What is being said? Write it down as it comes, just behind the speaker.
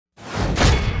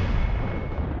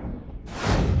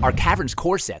Our Caverns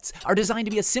Core sets are designed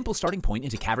to be a simple starting point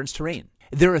into Caverns terrain.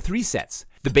 There are 3 sets: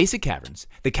 the Basic Caverns,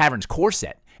 the Caverns Core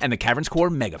set, and the Caverns Core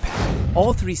Mega Pack.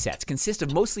 All 3 sets consist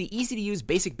of mostly easy-to-use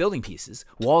basic building pieces,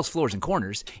 walls, floors, and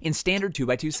corners, in standard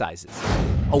 2x2 sizes.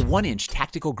 A 1-inch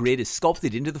tactical grid is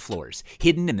sculpted into the floors,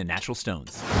 hidden in the natural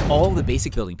stones. All the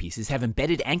basic building pieces have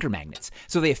embedded anchor magnets,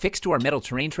 so they affix to our metal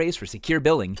terrain trays for secure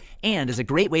building, and is a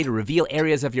great way to reveal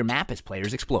areas of your map as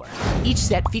players explore. Each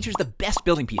set features the best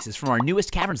building pieces from our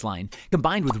newest Caverns line,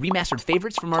 combined with remastered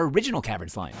favorites from our original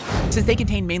Caverns line. Since they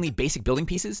contain mainly basic building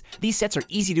pieces, these sets are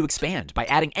easy to expand by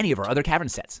adding any of our other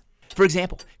Caverns sets. For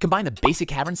example, combine the basic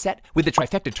Caverns set with the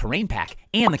Trifecta Terrain Pack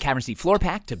and the Caverns Deep Floor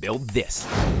Pack to build this.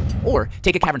 Or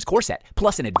take a Caverns Core set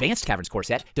plus an advanced Caverns Core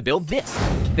set to build this.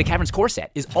 The Caverns Core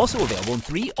set is also available in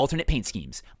 3 alternate paint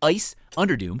schemes: Ice,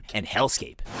 Underdoom, and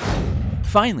Hellscape.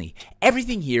 Finally,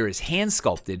 everything here is hand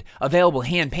sculpted, available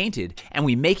hand painted, and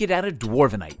we make it out of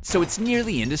Dwarvenite, so it's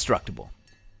nearly indestructible.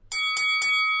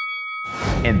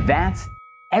 And that's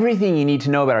everything you need to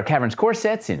know about our Caverns Core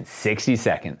sets in 60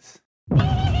 seconds.